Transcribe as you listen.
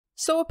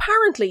So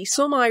apparently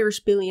some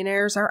Irish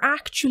billionaires are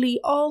actually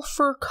all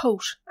fur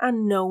coat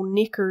and no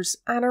knickers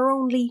and are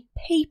only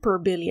paper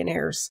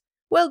billionaires.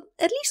 Well,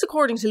 at least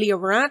according to Leo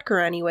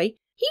Varadkar anyway.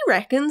 He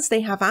reckons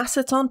they have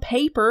assets on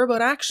paper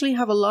but actually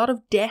have a lot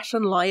of debt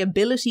and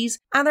liabilities,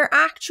 and their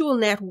actual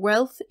net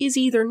wealth is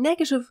either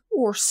negative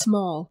or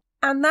small.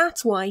 And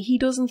that's why he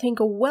doesn't think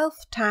a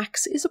wealth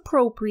tax is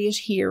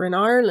appropriate here in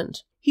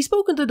Ireland. He's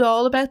spoken to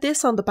Dáil about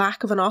this on the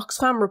back of an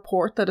Oxfam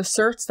report that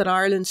asserts that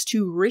Ireland's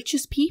 2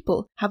 richest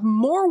people have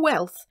more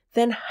wealth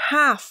than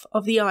half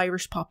of the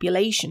Irish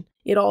population.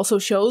 It also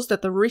shows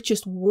that the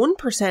richest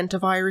 1%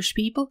 of Irish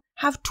people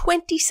have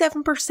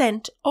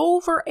 27%,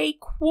 over a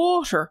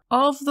quarter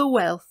of the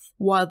wealth,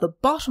 while the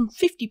bottom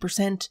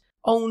 50%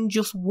 own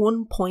just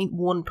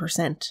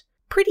 1.1%.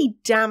 Pretty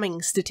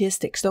damning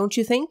statistics, don't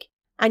you think?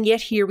 And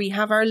yet here we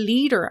have our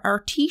leader, our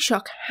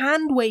Taoiseach,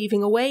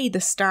 hand-waving away the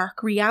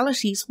stark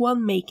realities while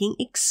making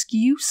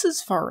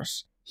excuses for it.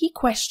 He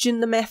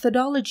questioned the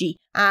methodology,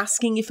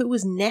 asking if it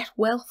was net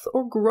wealth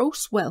or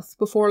gross wealth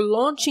before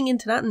launching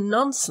into that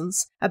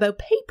nonsense about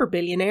paper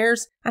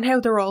billionaires and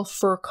how they're all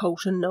fur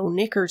coat and no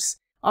knickers.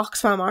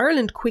 Oxfam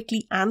Ireland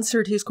quickly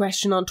answered his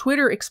question on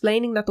Twitter,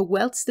 explaining that the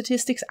wealth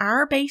statistics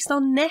are based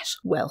on net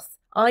wealth,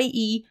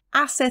 i.e.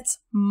 assets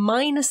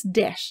minus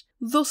debt,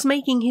 thus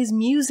making his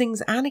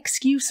musings and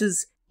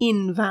excuses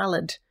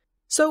invalid.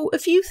 So a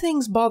few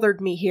things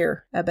bothered me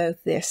here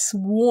about this.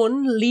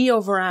 1,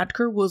 Leo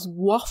Varadkar was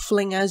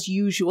waffling as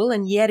usual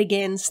and yet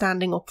again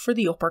standing up for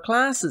the upper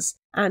classes.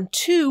 And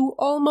 2,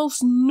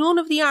 almost none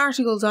of the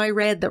articles I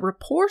read that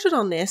reported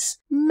on this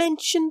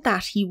mentioned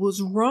that he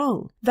was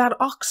wrong, that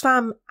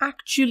Oxfam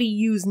actually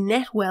used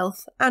net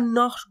wealth and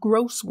not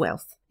gross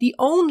wealth. The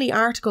only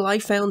article I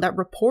found that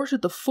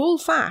reported the full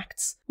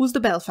facts was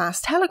the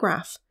Belfast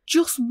Telegraph.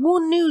 Just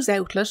one news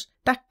outlet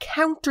that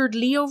countered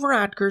Leo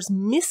Varadkar's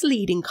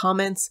misleading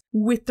comments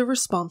with the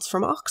response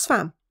from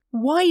Oxfam.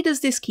 Why does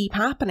this keep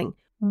happening?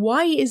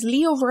 Why is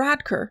Leo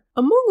Varadkar,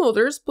 among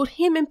others, but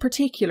him in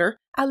particular,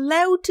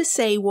 allowed to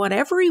say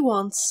whatever he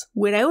wants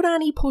without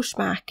any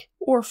pushback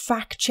or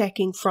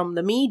fact-checking from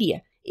the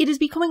media? It is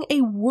becoming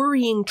a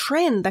worrying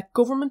trend that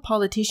government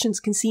politicians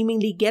can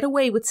seemingly get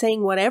away with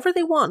saying whatever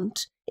they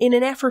want in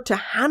an effort to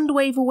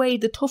hand-wave away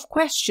the tough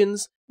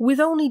questions with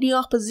only the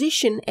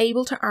opposition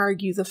able to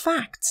argue the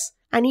facts.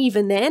 And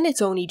even then,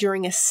 it's only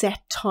during a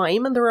set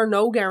time and there are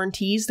no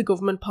guarantees the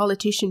government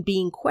politician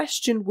being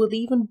questioned will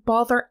even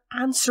bother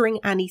answering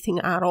anything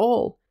at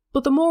all.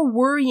 But the more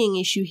worrying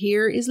issue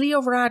here is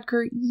Leo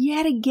Varadkar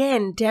yet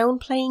again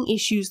downplaying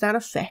issues that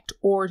affect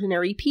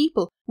ordinary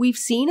people. We've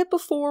seen it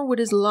before with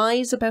his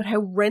lies about how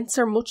rents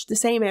are much the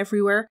same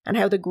everywhere and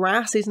how the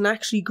grass isn't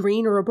actually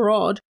greener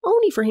abroad,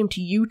 only for him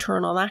to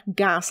U-turn on that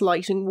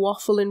gaslighting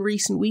waffle in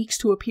recent weeks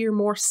to appear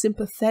more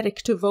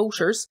sympathetic to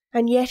voters.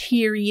 And yet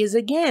here he is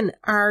again,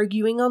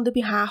 arguing on the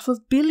behalf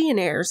of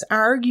billionaires,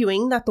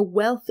 arguing that the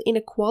wealth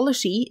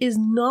inequality is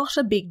not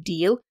a big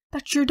deal,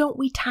 that sure don't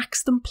we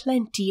tax them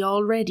plenty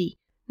already.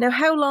 Now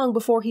how long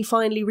before he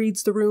finally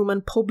reads the room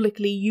and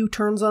publicly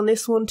U-turns on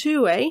this one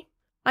too, eh?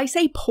 I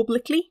say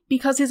publicly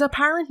because his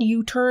apparent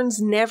U-turns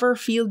never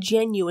feel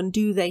genuine,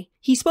 do they?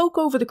 He spoke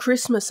over the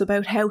Christmas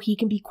about how he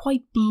can be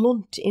quite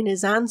blunt in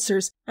his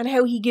answers and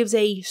how he gives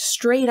a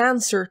straight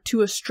answer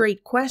to a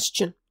straight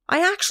question.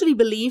 I actually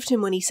believed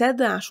him when he said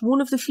that, one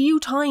of the few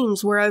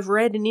times where I've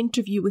read an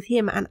interview with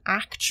him and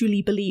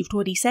actually believed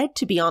what he said,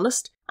 to be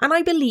honest. And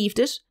I believed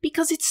it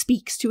because it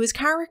speaks to his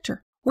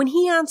character. When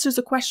he answers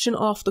a question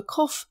off the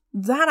cuff,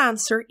 that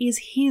answer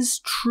is his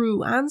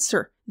true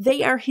answer.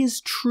 They are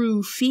his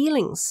true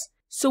feelings.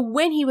 So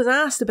when he was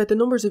asked about the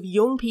numbers of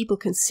young people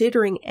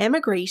considering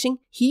emigrating,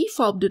 he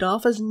fobbed it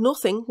off as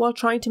nothing while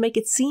trying to make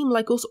it seem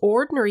like us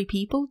ordinary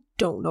people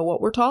don't know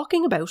what we're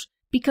talking about.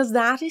 Because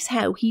that is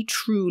how he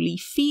truly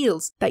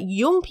feels, that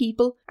young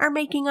people are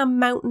making a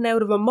mountain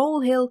out of a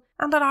molehill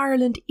and that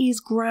Ireland is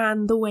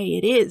grand the way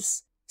it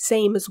is.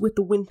 Same as with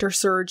the winter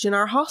surge in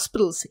our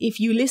hospitals.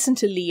 If you listen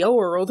to Leo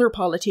or other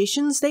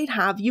politicians, they'd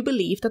have you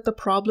believe that the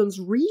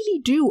problems really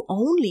do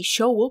only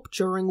show up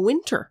during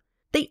winter.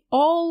 They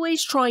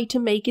always try to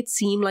make it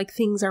seem like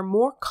things are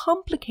more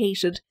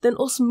complicated than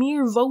us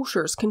mere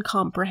voters can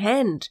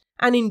comprehend.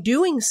 And in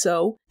doing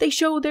so, they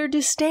show their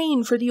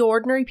disdain for the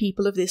ordinary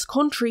people of this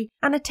country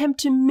and attempt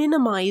to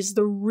minimise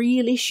the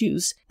real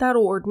issues that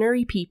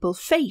ordinary people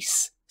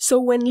face. So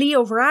when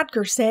Leo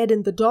Varadkar said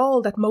in the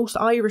Dáil that most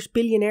Irish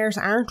billionaires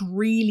aren't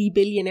really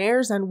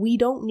billionaires and we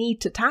don't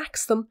need to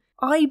tax them,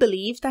 I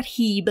believe that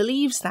he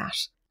believes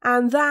that.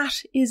 And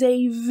that is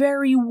a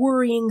very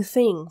worrying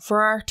thing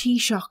for our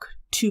Taoiseach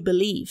to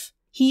believe.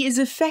 He is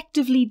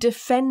effectively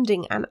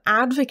defending and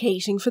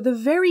advocating for the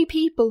very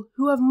people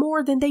who have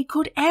more than they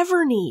could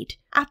ever need,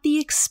 at the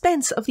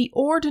expense of the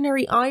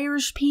ordinary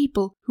Irish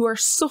people who are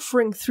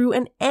suffering through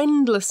an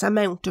endless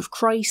amount of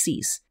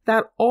crises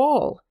that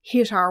all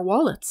hit our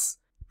wallets.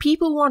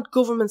 People want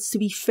governments to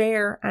be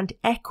fair and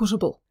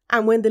equitable,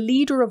 and when the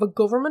leader of a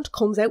government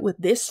comes out with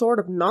this sort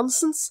of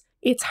nonsense,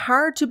 it's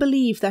hard to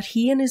believe that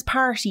he and his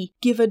party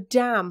give a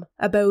damn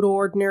about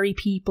ordinary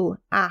people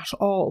at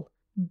all.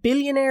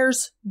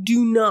 Billionaires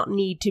do not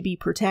need to be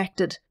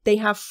protected. They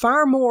have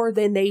far more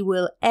than they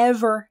will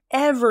ever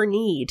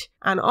need.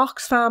 And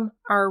Oxfam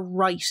are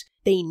right.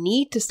 They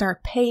need to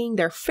start paying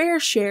their fair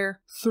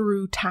share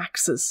through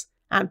taxes.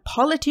 And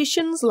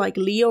politicians like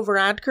Leo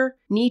Varadkar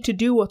need to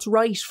do what's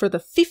right for the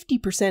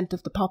 50%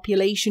 of the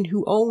population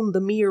who own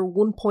the mere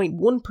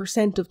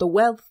 1.1% of the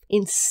wealth,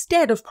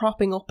 instead of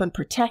propping up and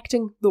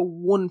protecting the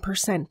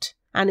 1%.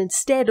 And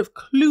instead of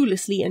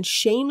cluelessly and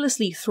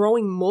shamelessly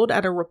throwing mud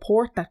at a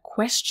report that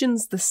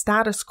questions the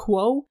status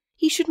quo,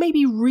 he should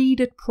maybe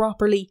read it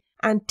properly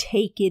and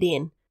take it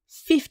in.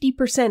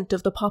 50%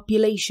 of the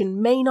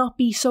population may not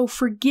be so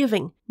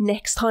forgiving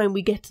next time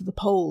we get to the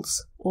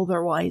polls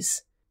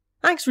otherwise.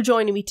 Thanks for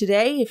joining me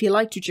today. If you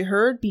liked what you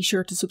heard, be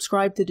sure to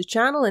subscribe to the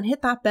channel and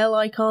hit that bell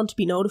icon to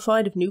be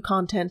notified of new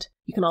content.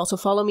 You can also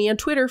follow me on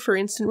Twitter for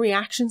instant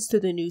reactions to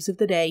the news of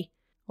the day.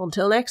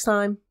 Until next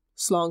time,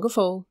 slán go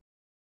fóill.